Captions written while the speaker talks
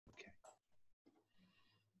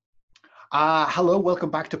Hello, welcome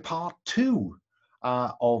back to part two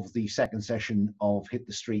of the second session of Hit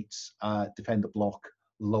the Streets, Defend the Block,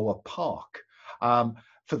 Lower Park.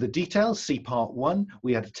 For the details, see part one.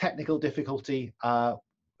 We had a technical difficulty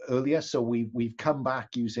earlier, so we've come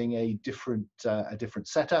back using a different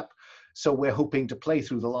setup. So we're hoping to play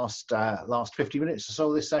through the last 50 minutes or so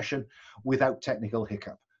of this session without technical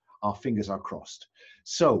hiccup. Our fingers are crossed.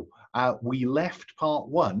 So we left part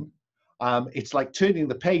one. It's like turning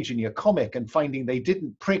the page in your comic and finding they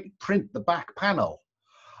didn't print the back panel.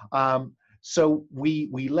 So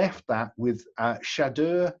we left that with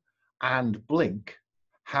Shadeux and Blink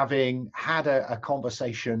having had a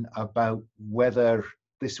conversation about whether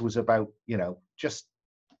this was about, just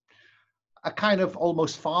a kind of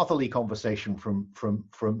almost fatherly conversation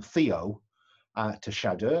from Theo to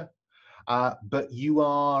Shadeux. But you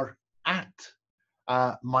are at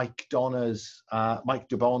Mike DeBon's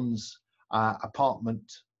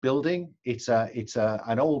apartment building. It's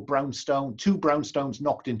an old brownstone, two brownstones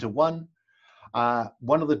knocked into one.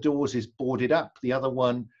 One of the doors is boarded up. The other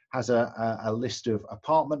one has a list of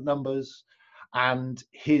apartment numbers, and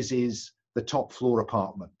his is the top floor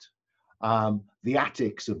apartment. The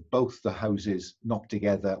attics of both the houses knocked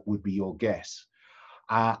together would be your guess.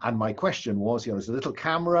 And my question was, there's a little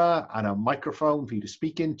camera and a microphone for you to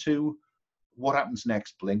speak into. What happens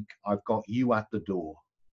next, Blink? I've got you at the door.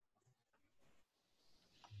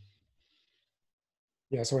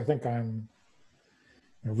 Yeah, so I think I'm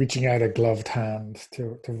reaching out a gloved hand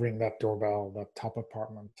to ring that doorbell, that top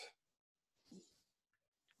apartment.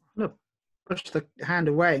 Look, push the hand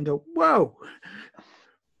away and go, whoa.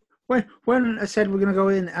 When I said we're going to go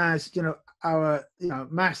in as, our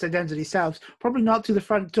mass identity selves, probably not through the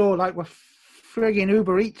front door like we're frigging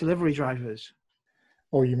Uber Eats delivery drivers.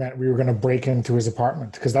 Oh, you meant we were going to break into his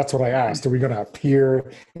apartment? Because that's what I asked. Are we going to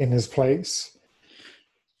appear in his place?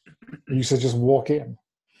 You said just walk in.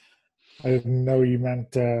 I didn't know you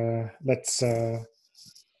meant let's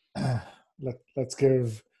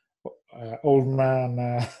give old man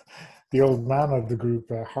the old man of the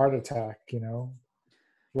group a heart attack.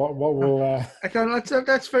 What will okay,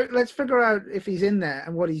 let's figure out if he's in there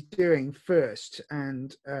and what he's doing first.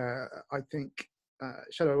 And I think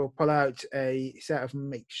Shadeux will pull out a set of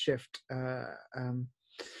makeshift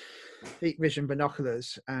heat vision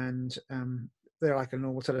binoculars, and they're like a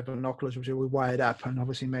normal set of binoculars which are wired up and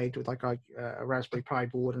obviously made with like a Raspberry Pi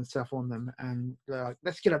board and stuff on them. And they're like,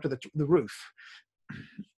 let's get up to the roof.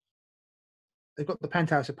 They've got the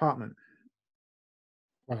penthouse apartment.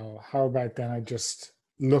 Well, how about then I just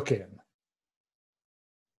look in?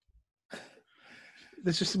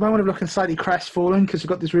 There's just a moment of looking slightly crestfallen because you've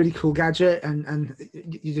got this really cool gadget and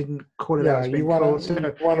you didn't call it out as being cool. So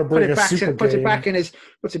puts it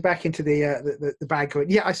back into the bag. Going,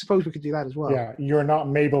 yeah, I suppose we could do that as well. Yeah, you're not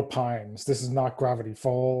Mabel Pines. This is not Gravity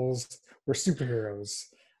Falls. We're superheroes.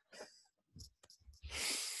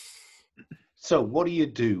 So what do you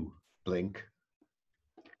do, Blink?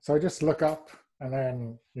 So I just look up, and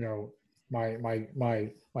then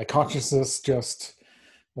my consciousness just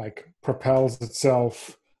like propels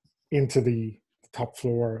itself into the top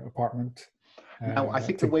floor apartment. Now, I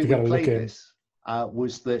think the way we played this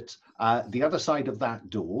was that the other side of that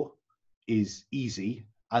door is easy,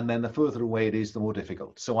 and then the further away it is, the more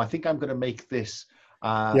difficult. So I think I'm going to make this,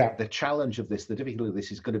 the challenge of this, the difficulty of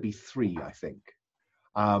this is going to be 3, I think.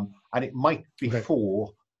 And it might be 4,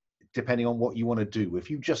 depending on what you want to do. If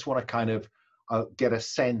you just want to kind of get a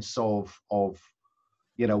sense of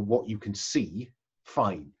what you can see,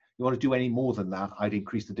 fine. You want to do any more than that, I'd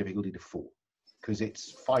increase the difficulty to 4 because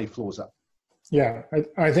it's 5 floors up. Yeah,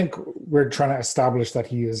 I think we're trying to establish that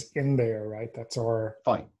he is in there, right? That's our...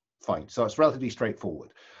 Fine. So it's relatively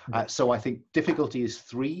straightforward. So I think difficulty is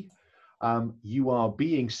 3. You are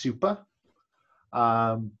being super.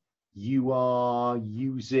 You are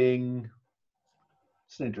using...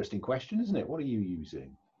 It's an interesting question, isn't it? What are you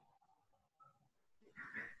using?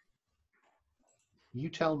 You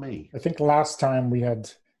tell me. I think last time we had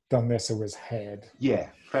done this, it was head. Yeah,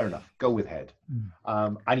 fair enough. Go with head.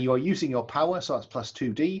 And you are using your power, so that's plus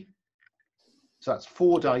 2d. So that's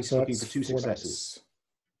 4 dice, looking for 2 successes.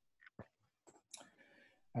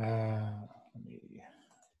 Let me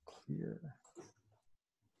clear.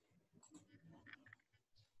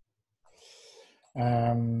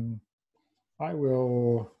 I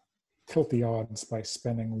will tilt the odds by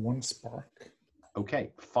spending 1 spark.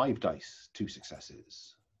 Okay, 5 dice, 2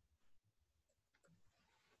 successes.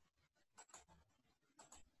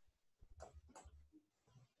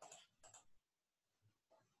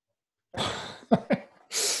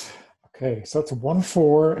 Okay, so that's 1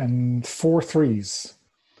 4 and 4 3s.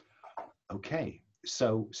 Okay,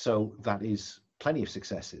 so that is plenty of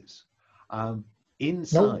successes. No,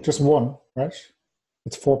 Inside. just one, right?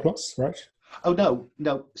 It's 4+, right? Oh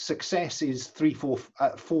no. Success is 3, 4,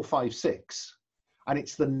 4, 5, 6, and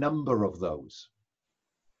it's the number of those.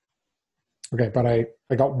 Okay, but I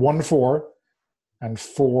got 1 4 and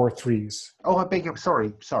 4 3s. Oh, I beg your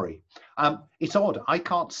sorry. It's odd. I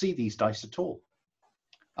can't see these dice at all.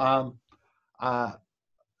 Roll,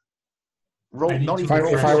 not even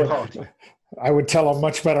roll If for a party. I would tell a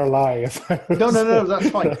much better lie if I was... No, that's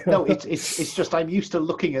fine. No, it's just I'm used to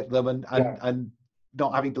looking at them and Yeah.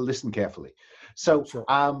 not having to listen carefully. So Sure.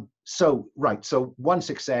 so 1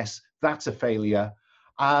 success, that's a failure.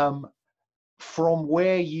 From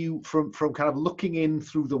where you from kind of looking in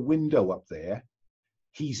through the window up there,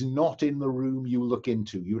 he's not in the room you look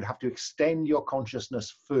into. You would have to extend your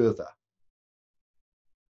consciousness further.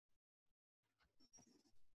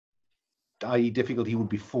 I.e. difficulty would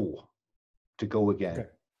be 4 to go again. Okay.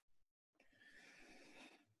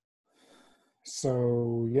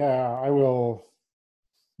 So yeah, I will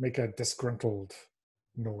make a disgruntled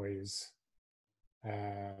noise,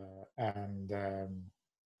 and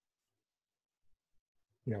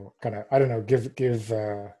kind of, I don't know, give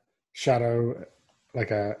Shadeux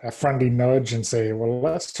like a friendly nudge and say, well,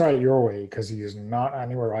 let's try it your way, because he is not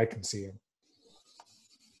anywhere I can see him.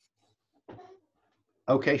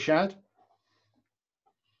 Okay, Shad.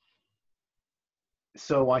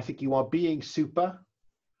 So I think you are being super.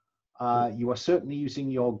 You are certainly using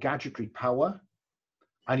your gadgetry power,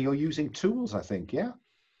 and you're using tools, I think, yeah?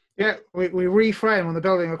 Yeah, we reframe on the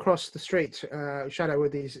building across the street, Shadeux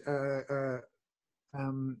with these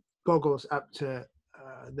goggles up to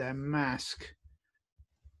their mask.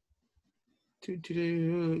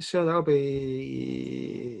 So that'll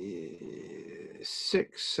be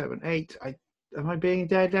 6, 7, 8. Am I being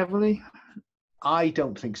daredevil-y? I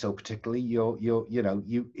don't think so particularly.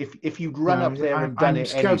 If you'd run up there and done I'm it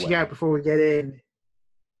scouting anyway. out before we get in.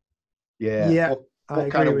 Yeah. What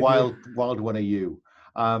kind of wild one are you?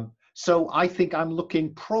 So I think I'm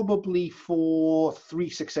looking probably for 3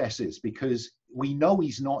 successes, because we know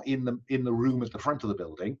he's not in the room at the front of the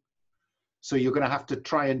building. So you're going to have to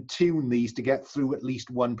try and tune these to get through at least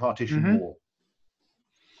 1 partition more.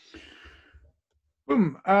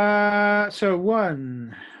 Boom. So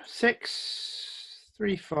 1, 6,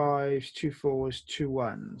 3 5s, 2 4s, 2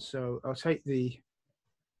 1s. So I'll take the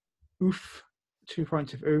oof, 2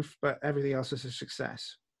 points of oof, but everything else is a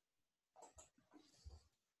success.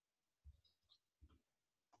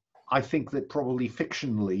 I think that probably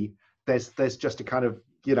fictionally, there's just a kind of,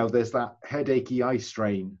 there's that headachy eye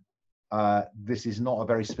strain. This is not a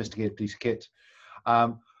very sophisticated piece of kit.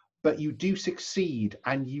 But you do succeed,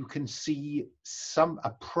 and you can see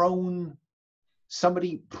somebody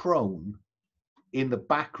prone in the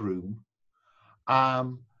back room,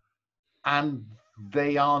 and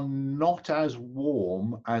they are not as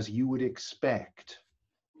warm as you would expect.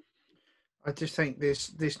 I just think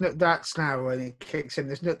there's no, that's now when it kicks in.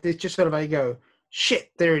 There's just sort of I go,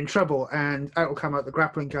 shit, they're in trouble, and out will come out the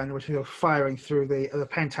grappling gun, which will go firing through the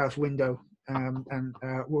penthouse window, and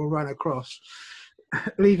we'll run across,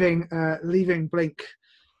 leaving Blink.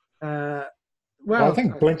 Well, I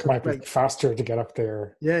think Blink might be faster to get up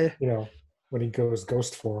there. Yeah. When he goes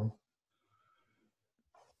ghost form.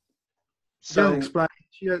 So don't explain.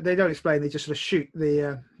 They don't explain. They just sort of shoot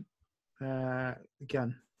the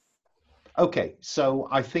gun. Okay, so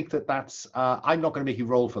I think that's. I'm not going to make you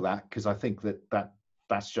roll for that, because I think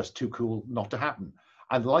that's just too cool not to happen.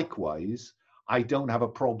 And likewise, I don't have a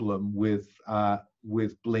problem with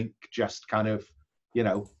Blink just kind of,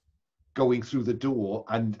 going through the door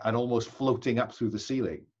and almost floating up through the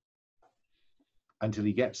ceiling until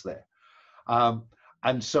he gets there.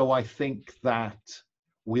 And so I think that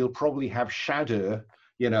we'll probably have Shadeux,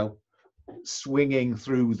 swinging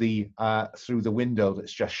through the window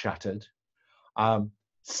that's just shattered,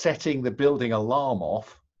 setting the building alarm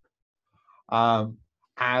off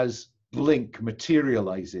as Blink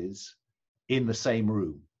materializes in the same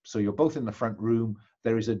room. So you're both in the front room.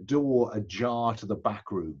 There is a door ajar to the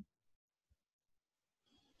back room.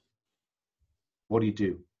 What do you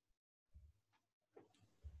do?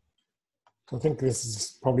 I think this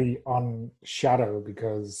is probably on Shadeux,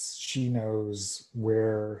 because she knows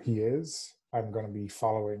where he is. I'm going to be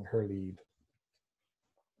following her lead.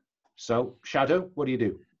 So, Shadeux, what do you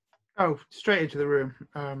do? Oh, straight into the room.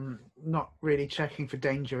 Not really checking for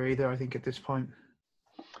danger either, I think, at this point.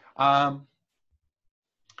 I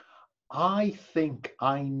think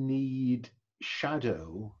I need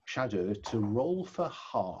Shadeux to roll for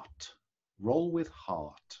heart. Roll with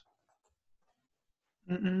heart.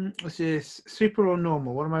 Is this super or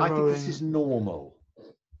normal? What am I rolling? I think this is normal.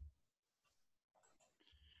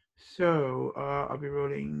 So I'll be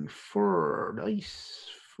rolling 4 dice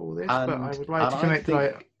for this, but I would like and to I commit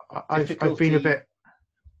that I've been a bit.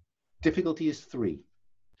 Difficulty is 3.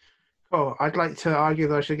 Oh, I'd like to argue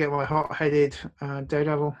that I should get my hot-headed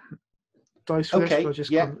Daredevil dice for this. I'll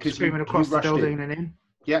just come screaming across the building and in.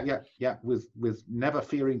 Yeah. With never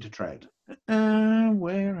fearing to tread.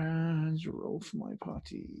 Whereas roll for my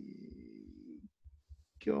party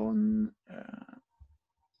gone.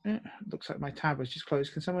 Looks like my tab was just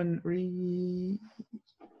closed. Can someone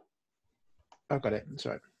Oh, got it.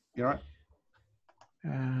 Sorry. You all right?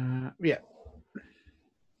 Yeah.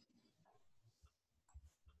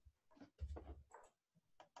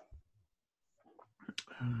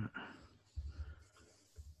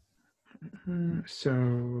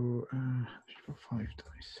 So 5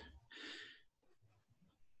 dice.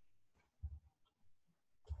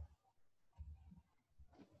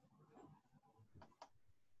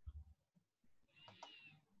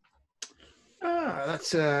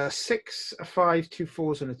 That's a 6, a 5, 2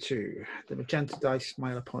 4s, and a 2. The magenta dice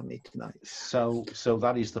smile upon me tonight. So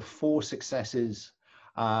that is the 4 successes.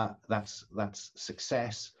 That's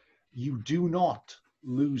success. You do not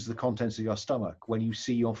lose the contents of your stomach when you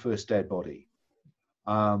see your first dead body.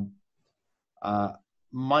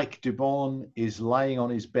 Mike Dubon is lying on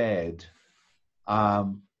his bed,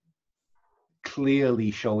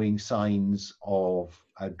 clearly showing signs of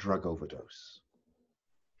a drug overdose.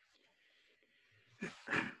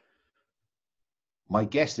 My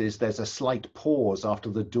guess is there's a slight pause after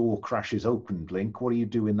the door crashes open. Blink, what do you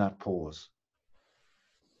do in that pause?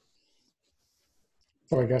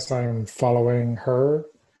 So I guess I'm following her,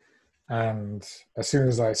 and as soon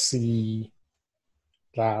as I see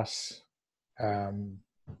that, and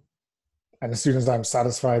as soon as I'm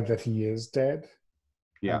satisfied that he is dead,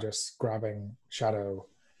 I'm just grabbing Shadeux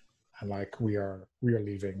and like we are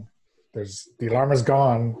leaving. The alarm is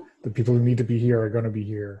gone. The people who need to be here are going to be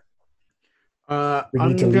here. We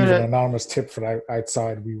need to leave an anonymous tip for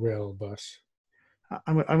outside. We will, but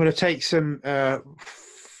I'm going to take some.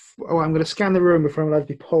 I'm going to scan the room before I'm allowed to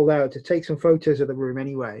be pulled out to take some photos of the room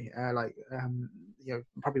anyway.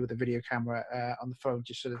 Probably with a video camera on the phone,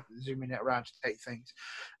 just sort of zooming it around to take things,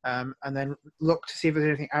 and then look to see if there's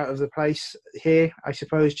anything out of the place here. I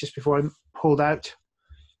suppose just before I'm pulled out.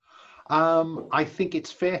 I think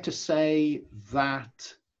it's fair to say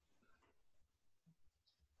that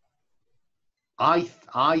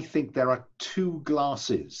I think there are 2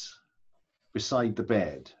 glasses beside the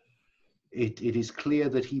bed. It is clear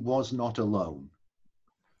that he was not alone,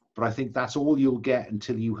 but I think that's all you'll get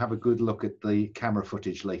until you have a good look at the camera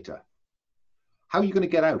footage later. How are you going to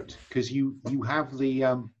get out? Because you have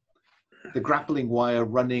the grappling wire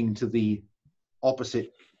running to the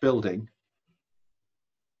opposite building.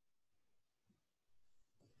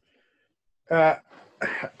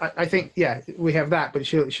 I think we have that, but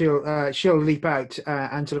she'll leap out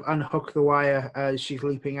and sort of unhook the wire as she's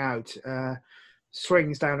leaping out,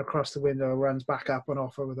 swings down across the window, runs back up and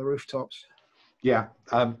off over the rooftops. Yeah,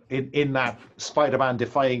 in that Spider-Man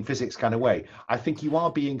defying physics kind of way. I think you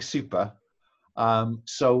are being super.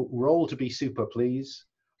 So roll to be super, please.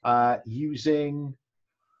 Using,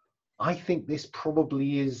 I think this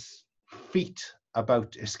probably is feet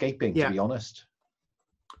about escaping, to be honest.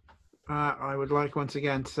 I would like once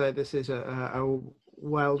again to say this is a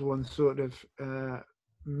wild one sort of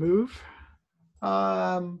move.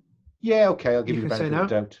 Yeah, okay, I'll give you the benefit of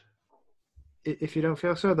the doubt. If you don't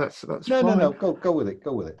feel so, that's no, fine. No. Go with it.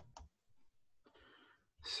 Go with it.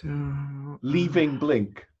 So leaving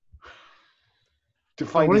Blink to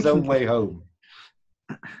find his own way home.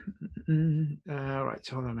 Right.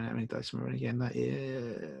 So hold on a minute. How many dice am I running again? That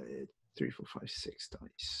is 3, 4, 5, 6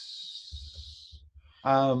 dice.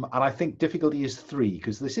 And I think difficulty is 3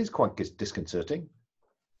 because this is quite disconcerting.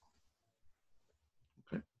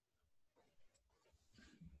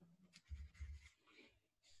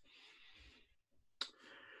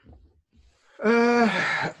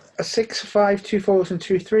 A 6, 5, 2 4s, and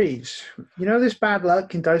 2 3s. You know this bad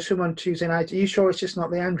luck in dice room on Tuesday night. Are you sure it's just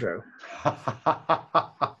not Leandro?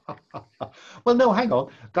 Well, no, hang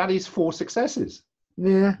on. That is 4 successes.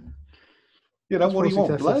 Yeah. You know, what do you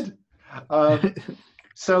want, blood?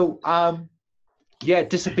 So, it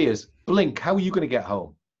disappears. Blink, how are you going to get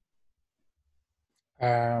home?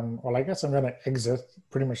 Well, I guess I'm going to exit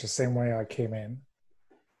pretty much the same way I came in.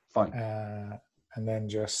 Fine. And then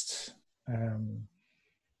just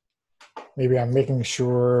maybe I'm making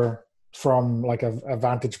sure from like a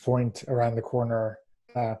vantage point around the corner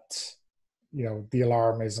that, the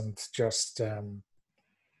alarm isn't just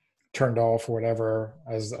turned off or whatever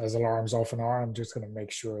as alarms often are. I'm just going to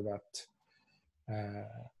make sure that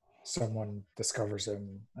someone discovers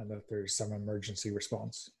him and that there's some emergency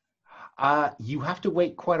response. You have to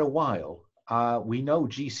wait quite a while. We know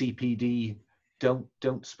GCPD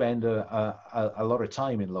don't spend a lot of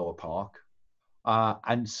time in Lower Park,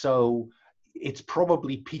 and so it's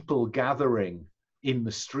probably people gathering in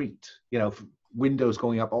the street. Windows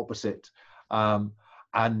going up opposite, and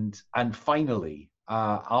finally,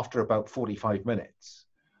 after about 45 minutes,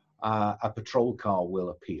 a patrol car will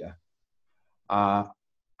appear,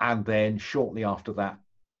 and then shortly after that,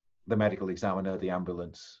 the medical examiner, the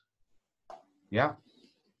ambulance. Yeah.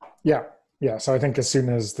 So I think as soon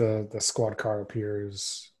as the squad car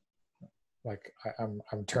appears, like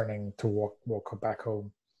I'm turning to walk back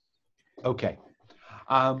home. Okay.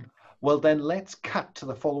 Well, then let's cut to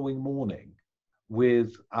the following morning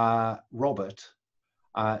with Robert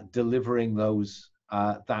delivering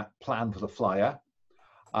that plan for the flyer,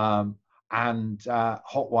 and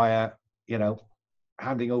Hotwire,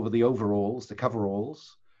 handing over the overalls, the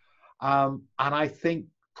coveralls, and I think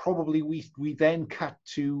probably we then cut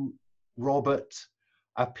to Robert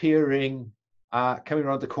appearing, coming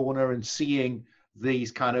around the corner and seeing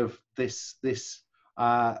these kind of this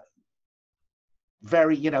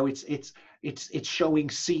very, it's showing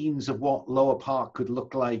scenes of what Lower Park could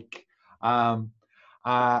look like, and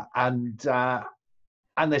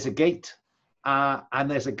there's a gate,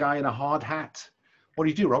 and there's a guy in a hard hat. What do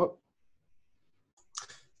you do, Robert?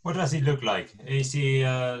 What does he look like? Is he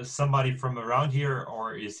somebody from around here,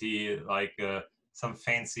 or is he like some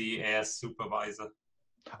fancy ass supervisor?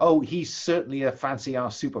 Oh, he's certainly a fancy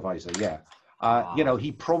ass supervisor. Yeah.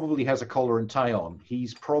 He probably has a collar and tie on.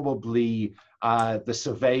 He's probably the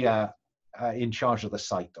surveyor in charge of the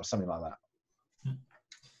site or something like that.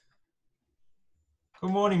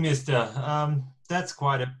 Good morning, mister. That's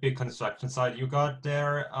quite a big construction site you got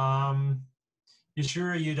there. You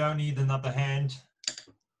sure you don't need another hand?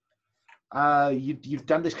 You've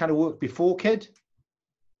done this kind of work before, kid?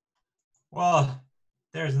 Well,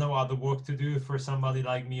 there's no other work to do for somebody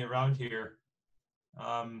like me around here.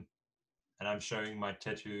 And I'm showing my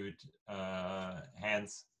tattooed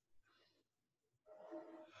hands.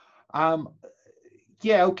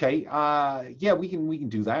 Yeah, okay. Yeah, we can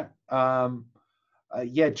do that.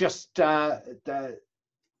 Just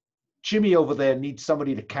Jimmy over there needs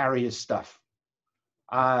somebody to carry his stuff.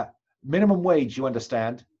 Minimum wage, you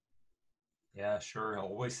understand? Yeah, sure.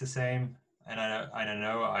 Always the same. And I don't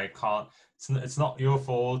know. I can't. It's not your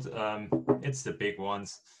fault. It's the big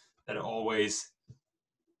ones that always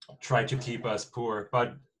try to keep us poor.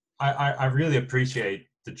 But I really appreciate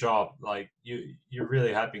the job. Like you're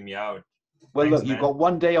really helping me out. Well, Thanks, look, you've man. got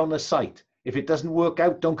one day on the site. If it doesn't work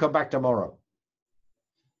out, don't come back tomorrow.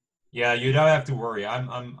 Yeah, you don't have to worry.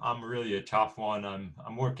 I'm really a tough one.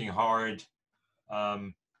 I'm working hard.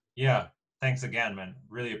 Yeah, thanks again, man.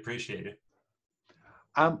 Really appreciate it.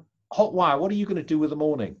 Hotwire, what are you going to do with the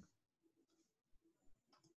morning?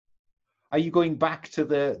 Are you going back to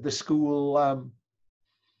the school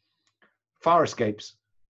fire escapes?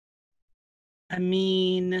 I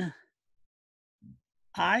mean,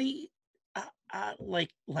 I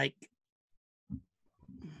like.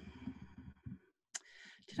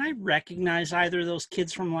 Did I recognize either of those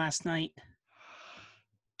kids from last night?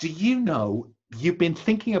 Do you know, you've been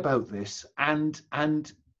thinking about this and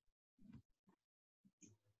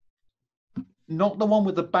not the one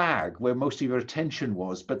with the bag where most of your attention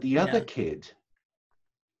was, but the other kid.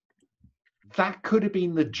 That could have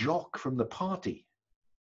been the jock from the party.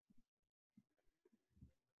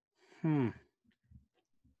 And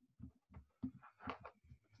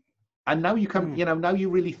now you come, now you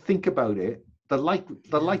really think about it. The light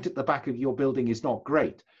at the back of your building is not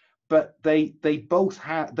great, but they both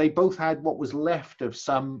had what was left of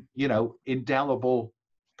some, indelible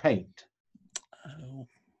paint. Oh,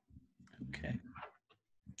 okay.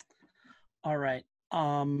 All right.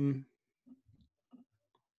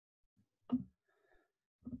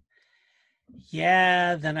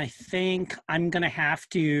 Yeah, then I think I'm gonna have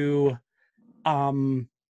to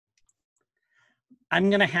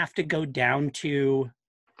go down to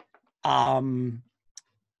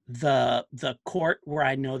the court where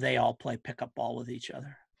I know they all play pickup ball with each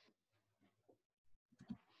other.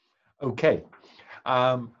 Okay.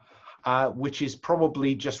 Which is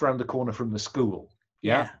probably just around the corner from the school.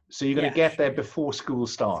 Yeah. So you're going to get there before school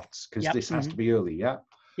starts because this has to be early. Yeah.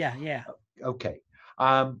 Yeah. Okay.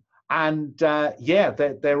 They're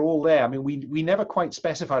all there. I mean, we never quite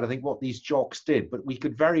specified, I think, what these jocks did, but we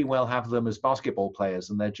could very well have them as basketball players,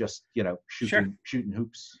 and they're just, shooting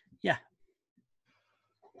hoops. Yeah.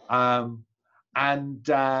 And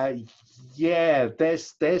yeah,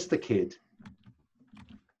 there's the kid.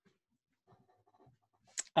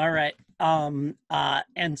 All right.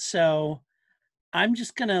 And so I'm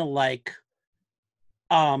just gonna like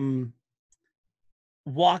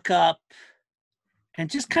walk up and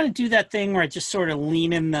just kind of do that thing where I just sort of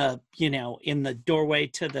lean in the, in the doorway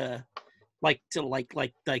to the like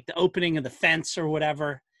the opening of the fence or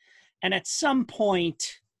whatever. And at some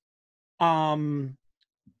point,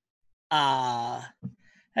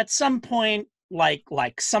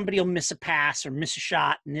 like somebody will miss a pass or miss a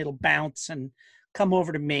shot and it'll bounce and come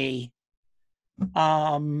over to me.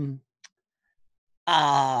 And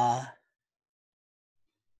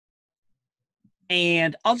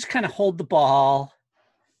I'll just kind of hold the ball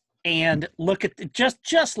and look at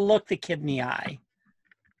just look the kid in the eye.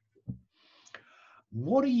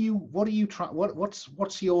 What are you trying?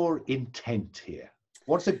 What's your intent here?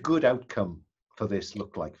 What's a good outcome for this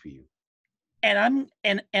look like for you? And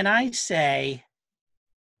I say,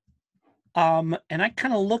 and I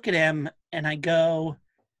kind of look at him and I go,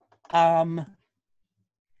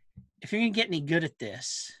 if you're gonna get any good at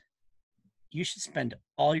this, you should spend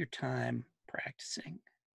all your time practicing.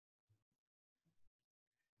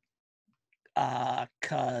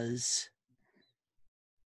 Cause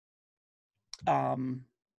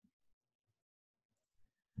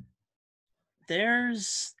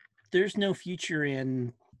there's no future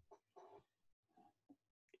in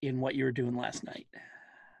what you were doing last night.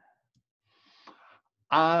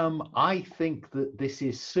 I think that this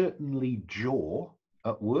is certainly jaw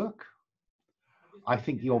at work. I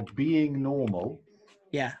think you're being normal.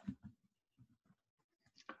 Yeah.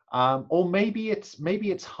 Or maybe it's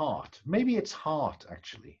heart. Maybe it's heart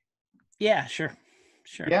actually. Yeah, sure.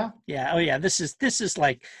 Yeah. Oh yeah. This is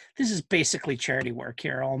basically charity work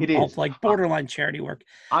here. It is like borderline charity work.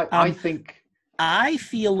 I think. I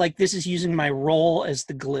feel like this is using my role as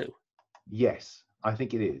the glue. Yes, I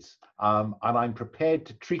think it is. And I'm prepared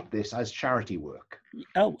to treat this as charity work.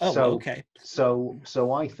 Oh, okay. So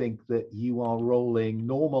I think that you are rolling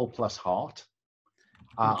normal plus heart.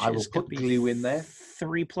 I will put glue in there.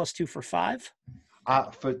 3 + 2 for 5.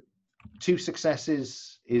 For 2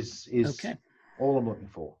 successes is okay. All I'm looking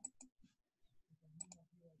for.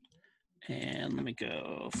 And let me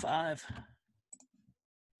go 5.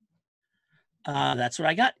 That's what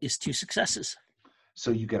I got is 2 successes. So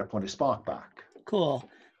you get a point of spark back. Cool.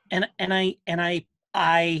 And I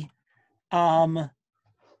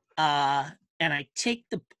take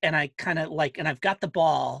the, and I kind of like, and I've got the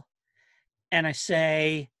ball and I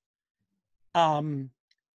say, and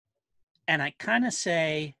I kind of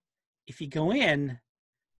say, if you go in,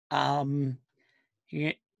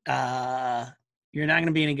 you're not going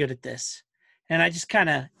to be any good at this. And I just kind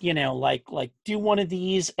of, like do one of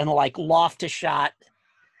these and like loft a shot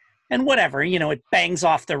and whatever, it bangs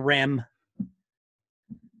off the rim.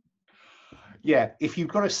 Yeah, if you've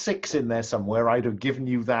got a 6 in there somewhere, I'd have given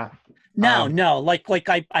you that. No, like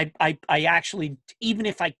I actually, even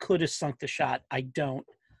if I could have sunk the shot, I don't.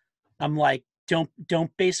 I'm like, don't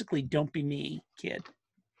be me, kid.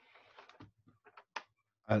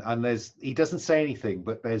 And he doesn't say anything,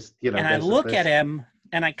 but there's, And I look at him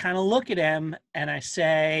and I kind of look at him and I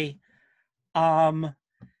say,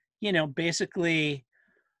 basically,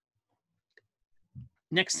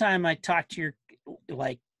 next time I talk to your,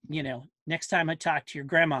 next time I talk to your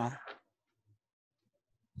grandma,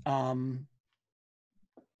 I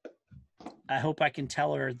hope I can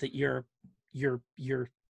tell her that you're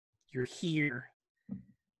here.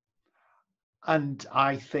 And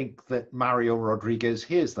I think that Mario Rodriguez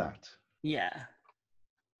hears that. Yeah.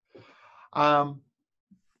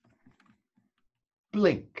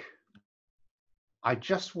 Blink. I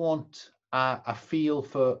just want a feel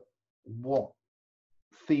for what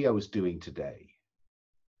Theo's doing today.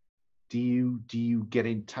 Do you get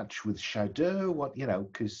in touch with Shadeux? What,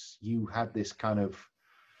 because you had this kind of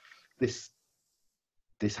this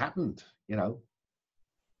happened,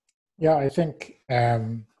 Yeah, I think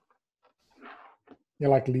you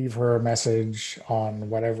like leave her a message on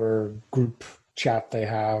whatever group chat they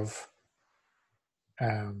have.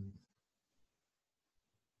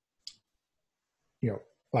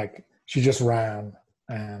 Like she just ran,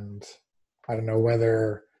 and I don't know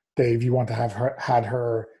whether Dave, you want to have had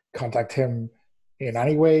her contact him in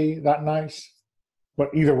any way that night, but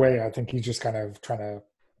either way, I think he's just kind of trying to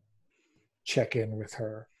check in with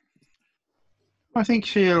her. I think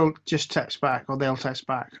she'll just text back, or they'll text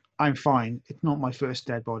back. I'm fine. It's not my first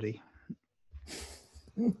dead body.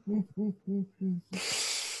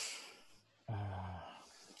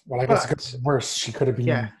 Well, I guess it could have been worse. She could have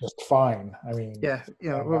been just fine. I mean, yeah,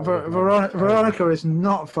 that would have been Veronica is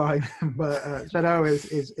not fine, but Shadeux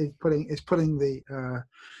is putting the.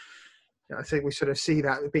 I think we sort of see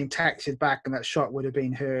that being texted back, and that shot would have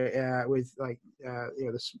been her with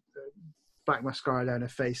this black mascara down her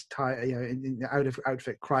face, in the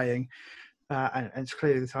outfit, crying, and it's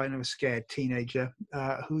clearly the sign of a scared teenager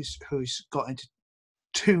who's got into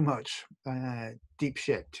too much deep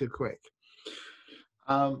shit too quick.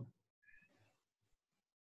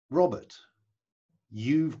 Robert,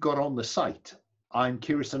 you've got on the site. I'm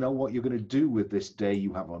curious to know what you're going to do with this day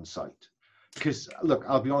you have on site. Because, look,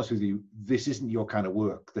 I'll be honest with you, this isn't your kind of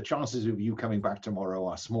work. The chances of you coming back tomorrow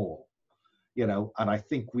are small, and I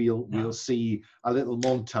think we'll see a little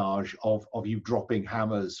montage of you dropping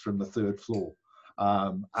hammers from the 3rd floor,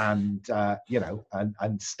 and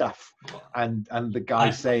stuff, and the guy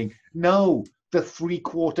saying, no, the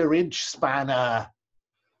 3/4 inch spanner.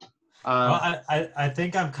 Well, I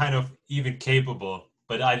think I'm kind of even capable,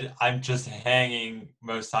 but I'm just hanging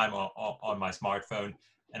most time on my smartphone,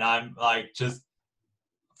 and I'm like just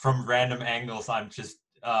from random angles. I'm just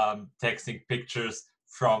texting pictures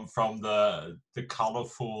from the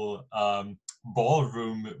colorful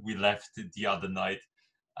ballroom we left the other night,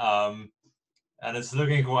 and it's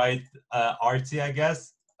looking quite artsy, I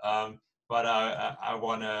guess. But I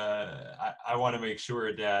wanna make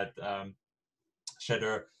sure that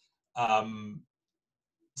Shadeux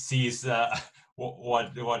sees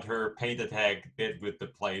what her painted tag did with the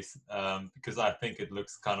place, because I think it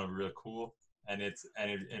looks kind of real cool, and it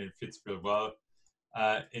fits real well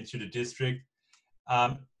into the district.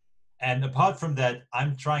 And apart from that,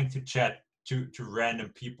 I'm trying to chat to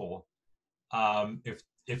random people,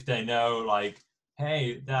 if they know, like,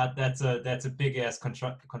 hey, that's a big ass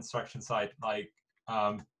construction site, like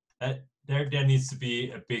that there needs to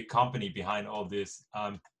be a big company behind all this.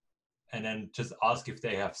 And then just ask if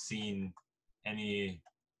they have seen any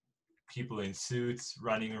people in suits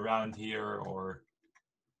running around here, or.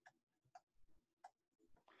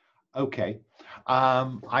 Okay.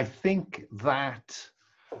 I think that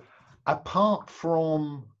apart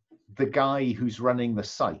from the guy who's running the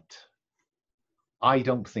site, I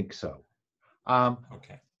don't think so.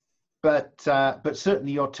 Okay. But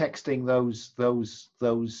certainly you're texting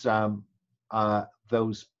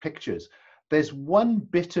those pictures. There's one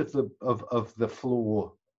bit of the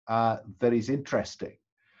floor that is interesting,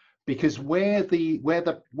 because where the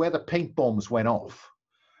paint bombs went off,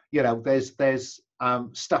 there's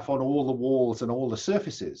stuff on all the walls and all the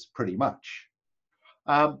surfaces pretty much.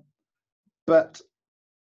 But that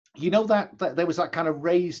there was that kind of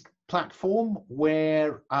raised platform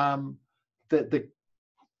where the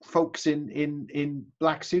folks in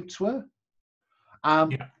black suits were.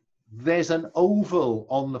 There's an oval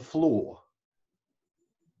on the floor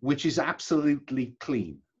which is absolutely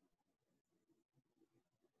clean.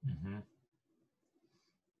 Mm-hmm.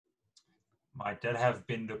 Might that have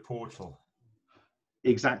been the portal?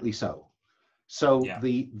 Exactly so. So Yeah.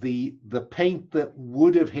 the paint that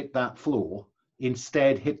would have hit that floor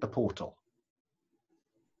instead hit the portal.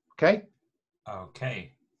 Okay?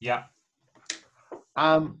 Okay. Yeah.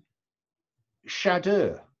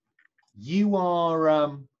 Shadeux, you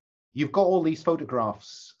are you've got all these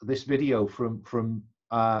photographs, this video from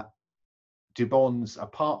Dubon's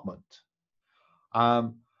apartment.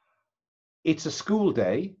 It's a school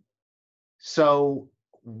day, so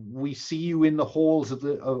we see you in the halls of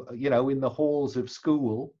in the halls of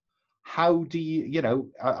school. How do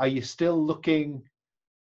you, are you still looking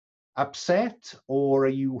upset, or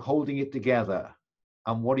are you holding it together?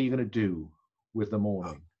 And what are you going to do with the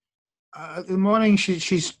morning? The morning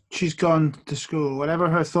she's gone to school. Whatever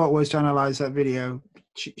her thought was to analyze that video,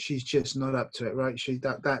 she's just not up to it, right?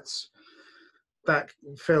 That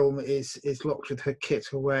film is locked with her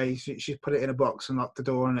kit away. She's put it in a box and locked the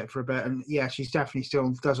door on it for a bit. And yeah, she's definitely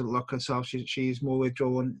still doesn't look herself. She's more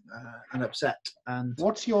withdrawn and upset. And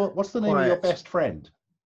what's the name of your best friend?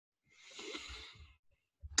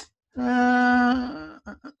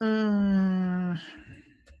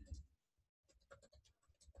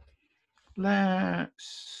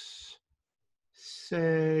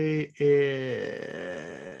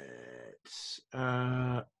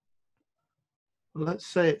 Let's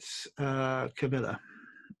say it's Camilla.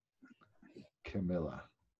 Camilla.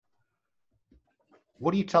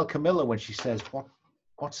 What do you tell Camilla when she says,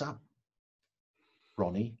 "What's up,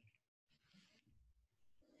 Ronnie?"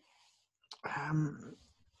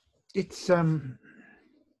 It's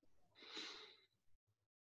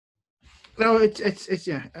no, it's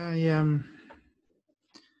yeah.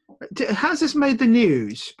 Has this made the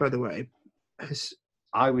news, by the way?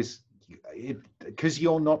 because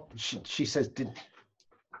you're not. She says,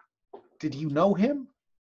 did you know him?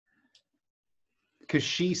 Because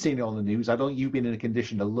she's seen it on the news. I don't. You've been in a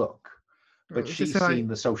condition to look, but she's seen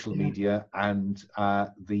the social media and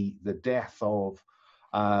the death of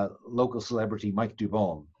local celebrity Mike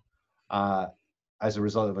Dubon as a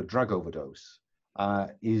result of a drug overdose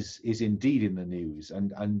is indeed in the news,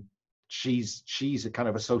 and she's kind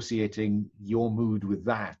of associating your mood with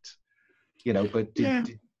that, But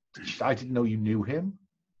I didn't know you knew him.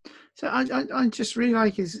 So I just really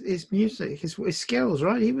like his music, his skills.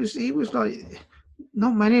 Right, he was like,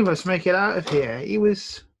 not many of us make it out of here. He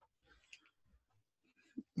was,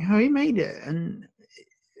 he made it, and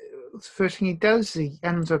the first thing he does, he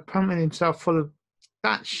ends up pumping himself full of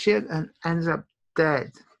that shit and ends up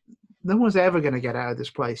dead. No one's ever going to get out of this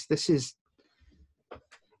place. This is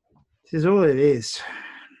all it is.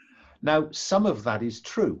 Now, some of that is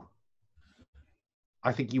true.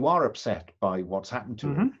 I think you are upset by what's happened to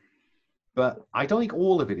him. But I don't think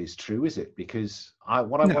all of it is true, is it? Because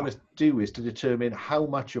what I want to do is to determine how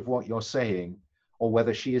much of what you're saying, or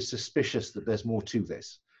whether she is suspicious that there's more to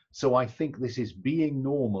this. So I think this is being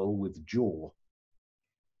normal with Jaw.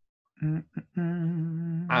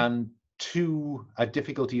 And a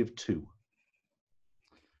difficulty of 2.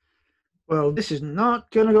 Well, this is not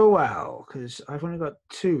going to go well, because I've only got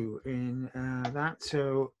 2 in that.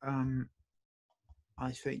 So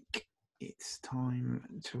I think it's time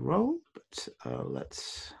to roll, but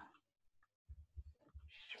let's...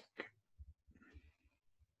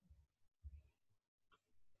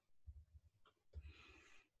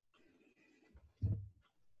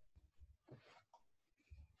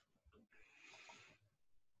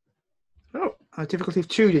 Oh, a difficulty of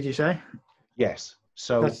 2, did you say? Yes.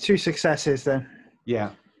 So that's 2 successes then.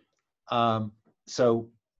 Yeah. So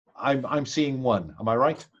I'm seeing 1. Am I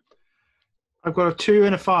right? I've got a 2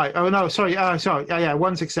 and a 5. Oh no, sorry. Sorry. Yeah,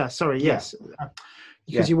 1 success. Sorry. Yes.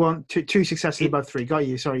 Because you want 2 successes above 3. Got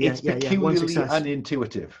you. Sorry. It's peculiarly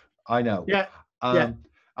unintuitive. I know. Yeah.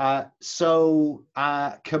 So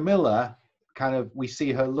Camilla, kind of, we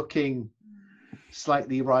see her looking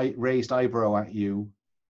slightly raised eyebrow at you,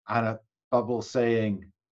 and a bubble saying,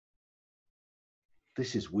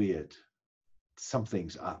 "This is weird.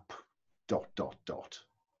 Something's up. ...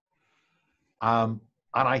 And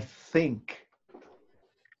I think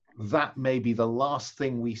that may be the last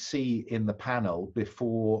thing we see in the panel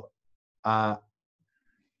before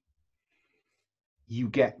you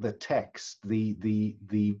get the text,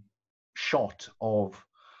 the shot of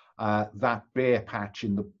that bare patch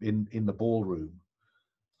in the ballroom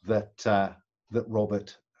that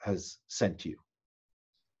Robert has sent you.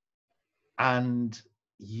 And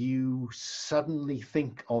you suddenly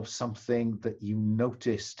think of something that you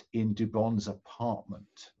noticed in Dubon's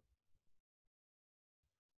apartment.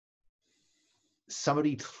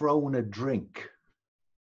 Somebody'd thrown a drink,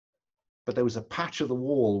 but there was a patch of the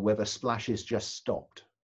wall where the splashes just stopped.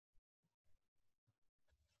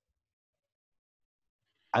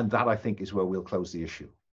 And that, I think, is where we'll close the issue.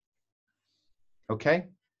 Okay?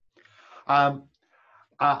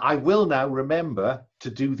 I will now remember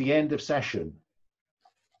to do the end of session.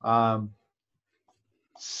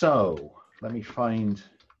 So let me find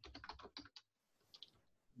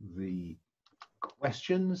the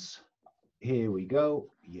questions. Here we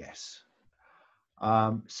go. Yes.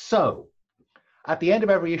 So at the end of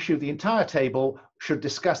every issue, the entire table should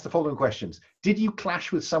discuss the following questions. Did you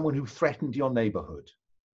clash with someone who threatened your neighborhood?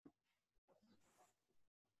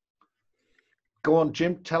 Go on,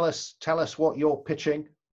 Jim, tell us what you're pitching.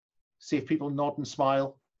 See if people nod and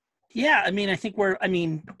smile. Yeah, I mean, I think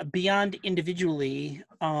beyond individually,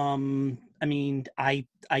 I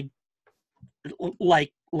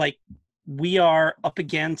like we are up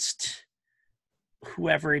against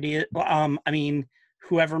whoever it is.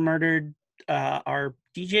 Whoever murdered our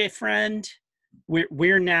DJ friend,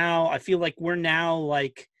 we're now, I feel like we're now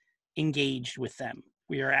like engaged with them.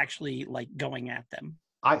 We are actually like going at them.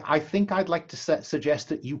 I think I'd like to suggest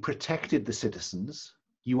that you protected the citizens.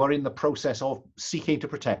 You are in the process of seeking to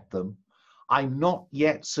protect them. I'm not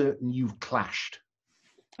yet certain you've clashed.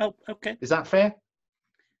 Oh, okay. Is that fair?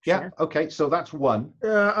 Sure. Yeah. Okay. So that's 1.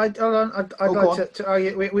 I'd like to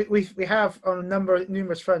argue. We have on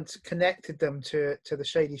numerous fronts connected them to the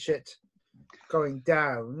shady shit going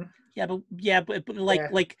down.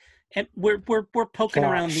 And we're poking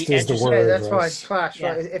around the edges. Yeah, that's fine. Clash.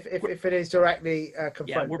 Yeah. Right? If it is directly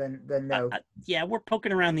confront, then no. We're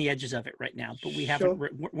poking around the edges of it right now, but we haven't.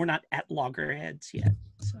 We're not at loggerheads yet.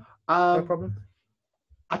 So. No problem.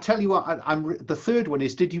 I tell you what. The third one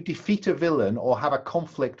is: did you defeat a villain or have a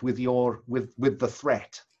conflict with the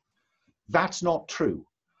threat? That's not true.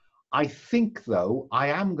 I think, though, I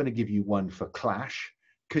am going to give you one for Clash,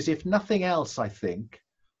 because if nothing else, I think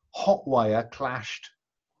Hotwire clashed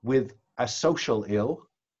with a social ill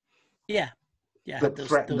Yeah. that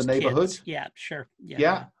threatened the neighborhood. Kids. Yeah, sure.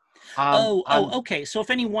 Yeah. Yeah. Okay. So if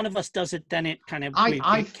any one of us does it, then it kind of it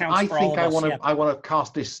counts for all of us. I want to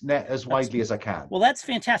cast this net as widely as I can. Well, that's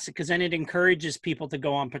fantastic, because then it encourages people to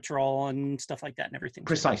go on patrol and stuff like that and everything.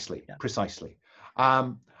 Precisely. So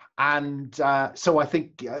I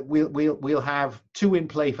think we'll have 2 in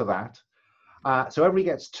play for that. So everybody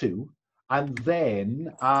gets 2. And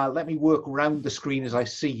then let me work around the screen as I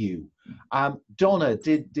see you. Donna,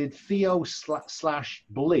 did Theo /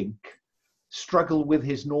 Blink struggle with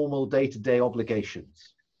his normal day-to-day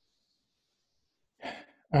obligations?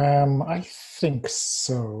 I think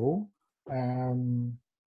so. I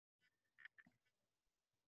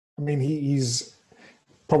mean, he's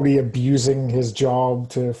probably abusing his job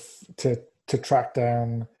to track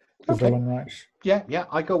down the villain, right? Yeah,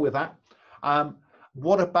 I go with that.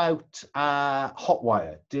 What about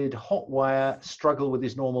Hotwire? Did Hotwire struggle with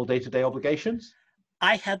his normal day-to-day obligations?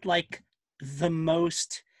 I had like the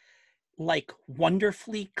most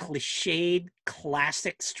wonderfully cliched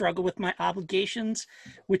classic struggle with my obligations,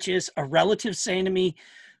 which is a relative saying to me,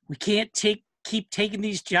 "We can't keep taking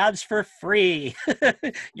these jobs for free.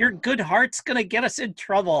 Your good heart's gonna get us in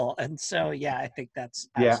trouble." And so yeah, I think that's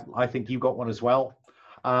absolutely. I think you got one as well.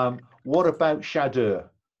 What about Shadeux?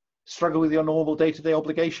 Struggle with your normal day-to-day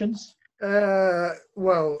obligations?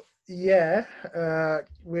 Well, yeah,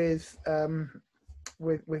 with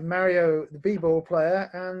Mario, the b-ball player,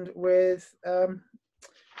 and with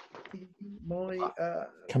my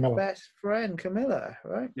best friend Camilla,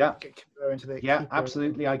 right? Yeah. Get Camilla into the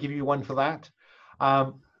absolutely. I give you one for that.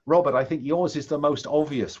 Robert, I think yours is the most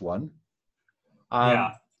obvious one.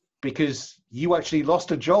 Because you actually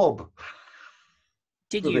lost a job.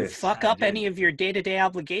 Did you fuck up any of your day-to-day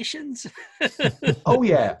obligations? Oh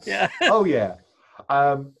yeah. Yeah. Oh yeah.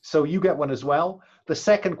 So you get one as well. The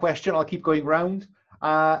second question, I'll keep going round.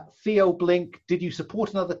 Theo Blink, did you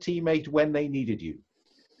support another teammate when they needed you?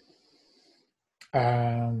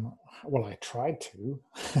 Well, I tried to.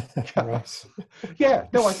 Right. Yeah.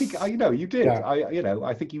 No, I think you did. Yeah.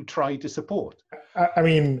 I think you tried to support. I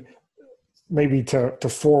mean, maybe to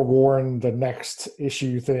forewarn the next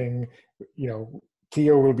issue thing,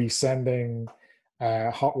 Theo will be sending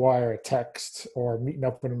Hotwire a text or meeting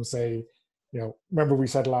up with him and say, remember we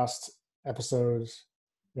said last episode,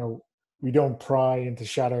 we don't pry into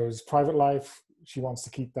Shadow's private life. She wants to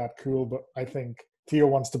keep that cool, but I think Theo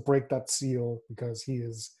wants to break that seal because he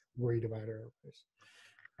is worried about her.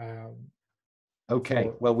 Okay,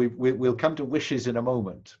 well, we'll come to wishes in a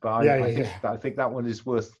moment, but I think that one is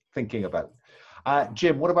worth thinking about.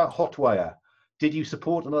 Jim, what about Hotwire? Did you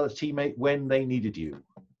support another teammate when they needed you?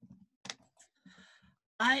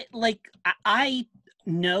 I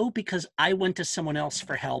know, because I went to someone else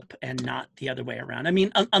for help and not the other way around. I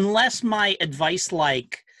mean, unless my advice,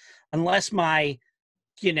 unless my,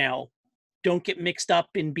 don't get mixed up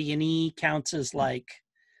in B&E counts as but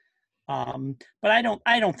I don't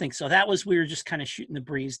think so. We were just kind of shooting the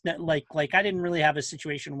breeze. I didn't really have a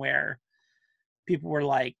situation where people were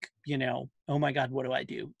oh my God, what do I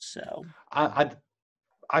do? So I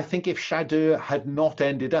think if Shadeux had not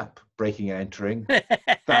ended up breaking and entering,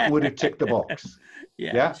 that would have ticked the box.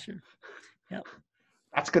 Yeah, sure. Yep.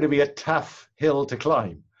 That's going to be a tough hill to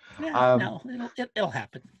climb. Yeah, no, it'll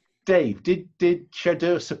happen. Dave, did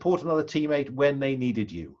Shadeux support another teammate when they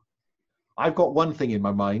needed you? I've got one thing in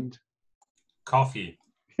my mind. Coffee.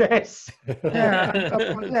 Yes.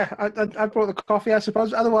 Yeah, I brought the coffee, I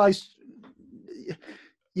suppose. Otherwise,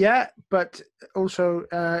 yeah, but also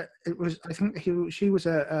it was. I think she was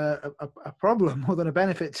a problem more than a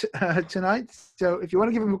benefit tonight. So if you want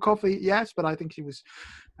to give him a coffee, yes, but I think she was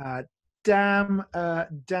damn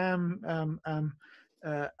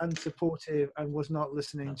unsupportive and was not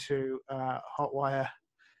listening to Hotwire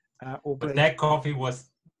or Blink. But that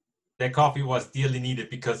coffee was dearly needed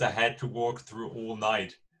because I had to walk through all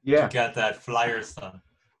night to get that flyers done.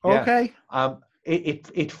 Okay. Yeah.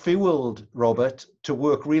 It fueled Robert to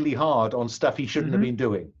work really hard on stuff he shouldn't have been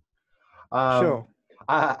doing. Sure.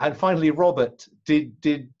 And finally, Robert, did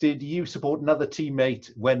you support another teammate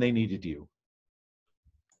when they needed you?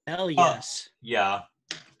 Hell yes. Yeah.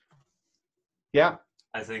 Yeah.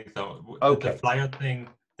 I think so. Okay. The flyer thing,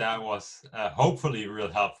 that was hopefully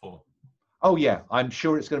real helpful. Oh yeah, I'm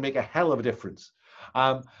sure it's going to make a hell of a difference.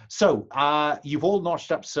 So you've all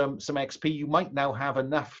notched up some XP. You might now have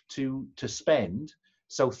enough to spend.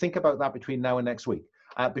 So think about that between now and next week.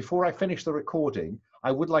 Before I finish the recording,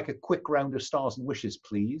 I would like a quick round of stars and wishes,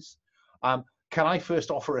 please. can I first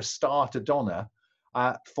offer a star to Donna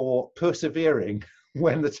for persevering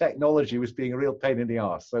when the technology was being a real pain in the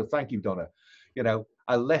arse. So thank you, Donna. You know,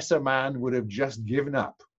 a lesser man would have just given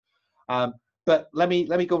up. But let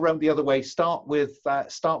me go round the other way. Start with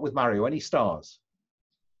Mario. Any stars?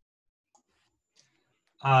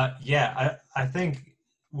 Yeah, I think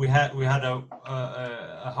we had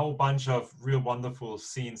a whole bunch of real wonderful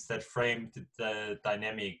scenes that framed the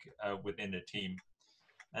dynamic within the team,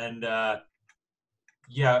 and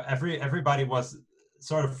yeah, everybody was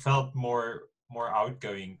sort of felt more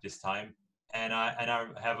outgoing this time, and I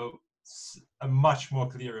have a much more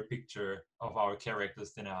clearer picture of our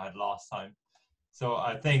characters than I had last time. So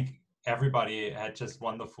I think everybody had just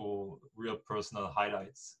wonderful, real personal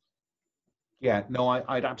highlights. Yeah, no,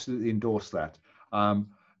 I'd absolutely endorse that.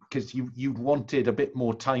 Because you wanted a bit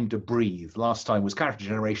more time to breathe. Last time was character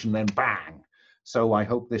generation, then bang. So I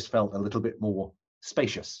hope this felt a little bit more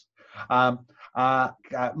spacious.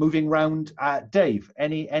 Moving round, Dave,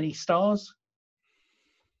 any stars?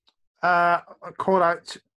 A call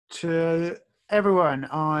out to everyone.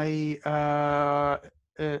 I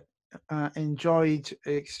enjoyed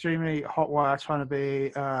extremely Hotwire trying to be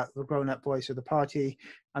the grown-up voice of the party,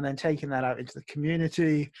 and then taking that out into the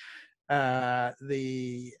community. I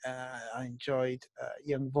enjoyed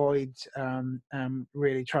young Void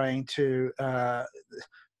really trying to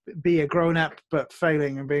be a grown-up but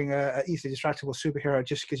failing and being a easily distractible superhero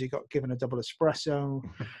just because you got given a double espresso.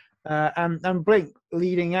 And Blink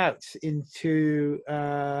leading out into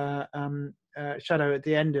Shadeux at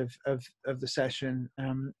the end of the session,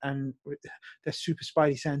 and their super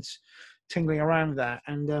spidey sense tingling around that.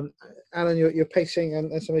 And Alan, your pacing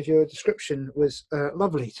and some of your description was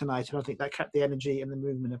lovely tonight, and I think that kept the energy and the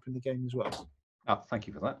movement up in the game as well. Oh, thank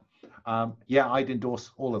you for that. Yeah, I'd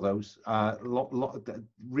endorse all of those.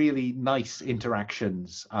 Really nice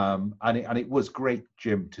interactions, and it was great,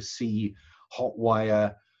 Jim, to see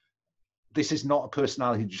Hotwire. This is not a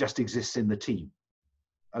personality that just exists in the team.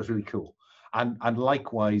 That was really cool. And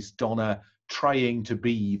likewise, Donna trying to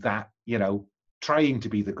be that, trying to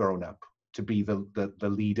be the grown-up, to be the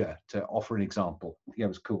leader, to offer an example. Yeah, it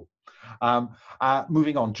was cool.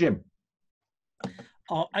 Moving on, Jim.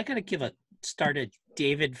 Oh, I gotta give a star to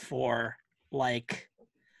David for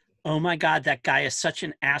oh my God, that guy is such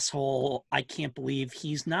an asshole. I can't believe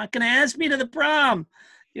he's not gonna ask me to the prom.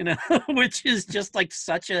 Which is just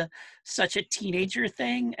such a teenager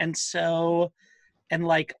thing. And so, and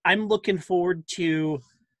I'm looking forward to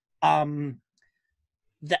that,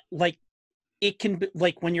 it can be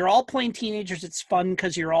when you're all playing teenagers, it's fun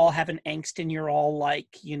because you're all having angst and you're all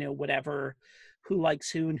whatever, who likes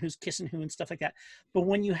who and who's kissing who and stuff like that. But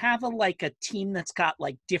when you have a team that's got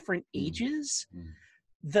different ages,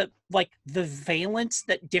 the valence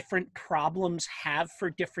that different problems have for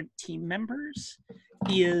different team members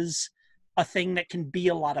is a thing that can be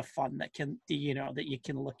a lot of fun, that can that you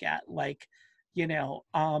can look at.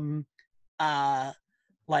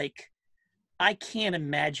 I can't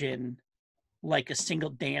imagine a single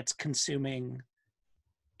dance consuming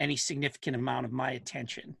any significant amount of my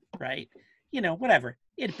attention, right? Whatever,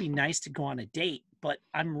 it'd be nice to go on a date, but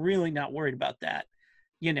I'm really not worried about that,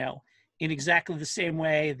 in exactly the same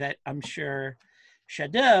way that I'm sure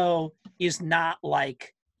Shadeux is not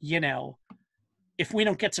if we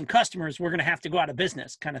don't get some customers, we're going to have to go out of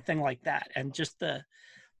business, kind of thing like that. And just the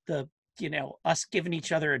us giving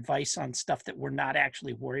each other advice on stuff that we're not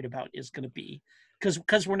actually worried about is going to be,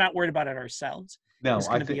 because we're not worried about it ourselves. No, it's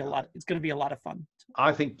going to be a lot. It's going to be a lot of fun.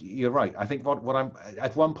 I think you're right. I think what I'm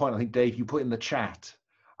at one point, I think, Dave, you put in the chat,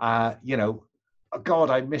 oh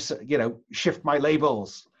God, I miss, shift my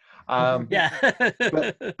labels. Yeah.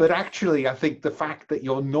 but actually, I think the fact that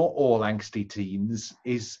you're not all angsty teens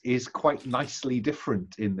is quite nicely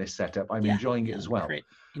different in this setup. I'm enjoying it as well. Great,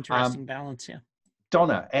 interesting balance. Yeah.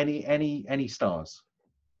 Donna, any stars?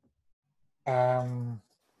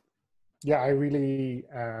 Yeah, I really,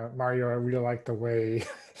 Mario, I really like the way,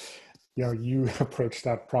 you approach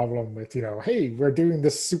that problem with, hey, we're doing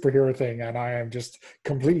this superhero thing and I am just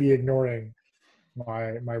completely ignoring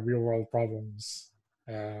my real world problems.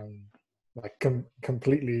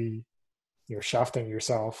 Completely, shafting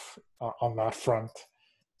yourself on that front.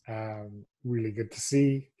 Really good to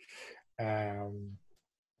see.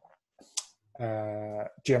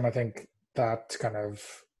 Jim, I think that kind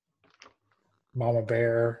of Mama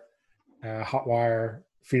Bear, Hotwire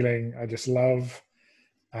feeling I just love.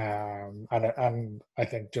 And I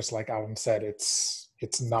think, just like Alan said, it's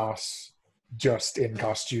not just in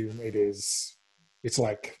costume. It's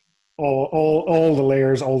all the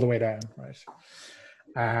layers all the way down, right?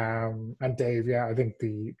 And Dave, yeah, I think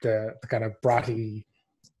the kind of bratty,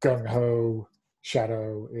 gung ho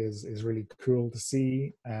Shadeux is really cool to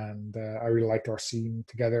see, and I really liked our scene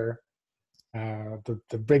together.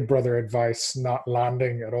 The Big Brother advice not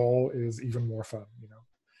landing at all is even more fun, you know.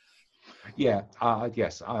 Yeah,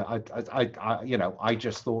 yes. I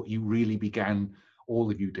just thought you really began, all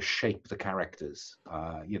of you, to shape the characters,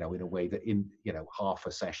 in a way that in, half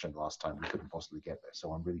a session last time we couldn't possibly get there.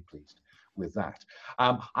 So I'm really pleased with that.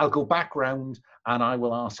 I'll go back round and I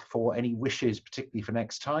will ask for any wishes, particularly for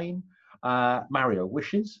next time. Mario,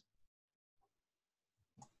 wishes?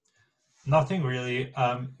 Nothing really.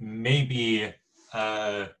 Maybe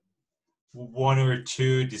one or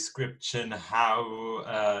two description how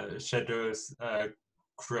Shadeu's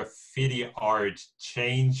graffiti art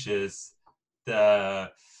changes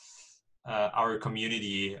the our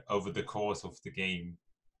community over the course of the game.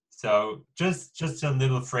 So just a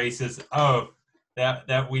little phrases. Oh,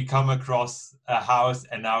 that we come across a house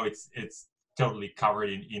and now it's totally covered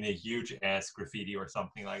in a huge ass graffiti or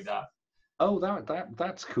something like that. Oh,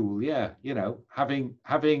 that's cool. Yeah, having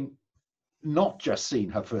not just seen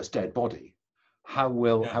her first dead body, how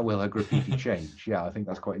will her graffiti change? Yeah, I think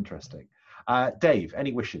that's quite interesting. Dave,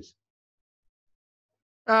 any wishes?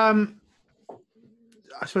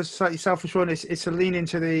 I suppose a slightly selfish one. It's a lean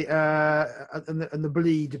into the and the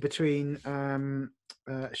bleed between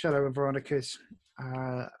Shadeux and Veronica's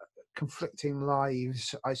conflicting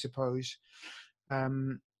lives, I suppose,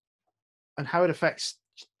 and how it affects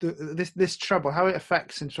this trouble, how it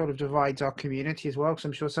affects and sort of divides our community as well. Because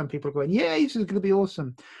I'm sure some people are going, "Yeah, this is going to be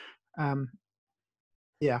awesome."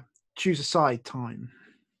 Yeah, choose a side time.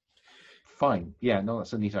 Fine. Yeah, no,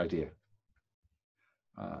 that's a neat idea.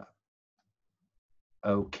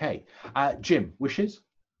 Okay. Jim, wishes?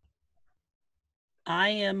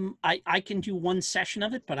 I can do one session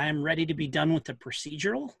of it, but I am ready to be done with the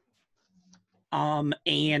procedural. And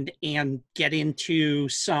get into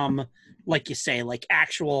some, like you say, like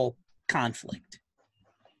actual conflict.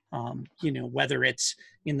 Whether it's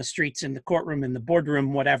in the streets, in the courtroom, in the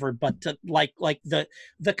boardroom, whatever, but to, like the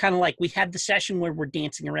kind of like we had the session where we're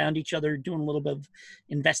dancing around each other, doing a little bit of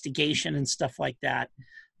investigation and stuff like that.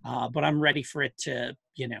 But I'm ready for it to,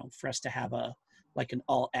 for us to have an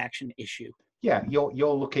all action issue. Yeah, you're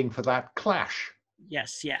looking for that clash.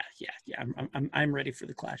 Yes, yeah. I'm ready for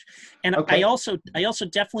the clash, and okay. I also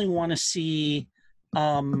definitely want to see,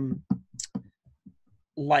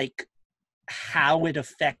 like how it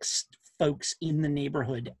affects folks in the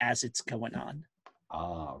neighborhood as it's going on.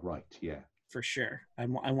 Ah, right, yeah. For sure, I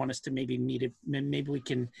want us to maybe meet it. Maybe we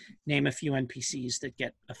can name a few NPCs that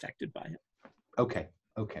get affected by it. Okay.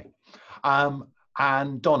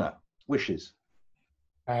 And Donna, wishes?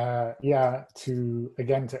 To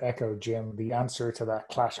echo Jim, the answer to that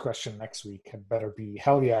clash question next week had better be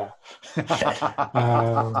hell yeah.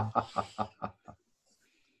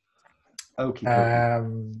 Okay.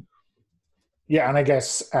 Yeah, and I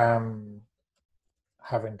guess having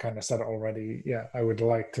kind of said it already, yeah, I would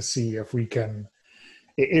like to see if we can,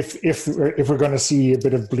 if we're going to see a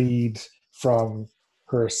bit of bleed from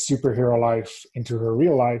her superhero life into her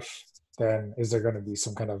real life, then is there going to be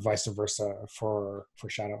some kind of vice versa for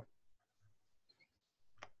Shadeux?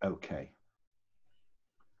 Okay.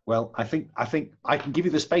 Well, I think I can give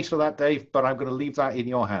you the space for that, Dave, but I'm going to leave that in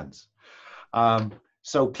your hands.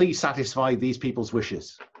 So please satisfy these people's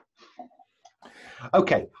wishes.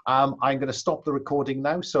 Okay, I'm going to stop the recording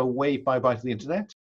now, so wave bye-bye to the internet.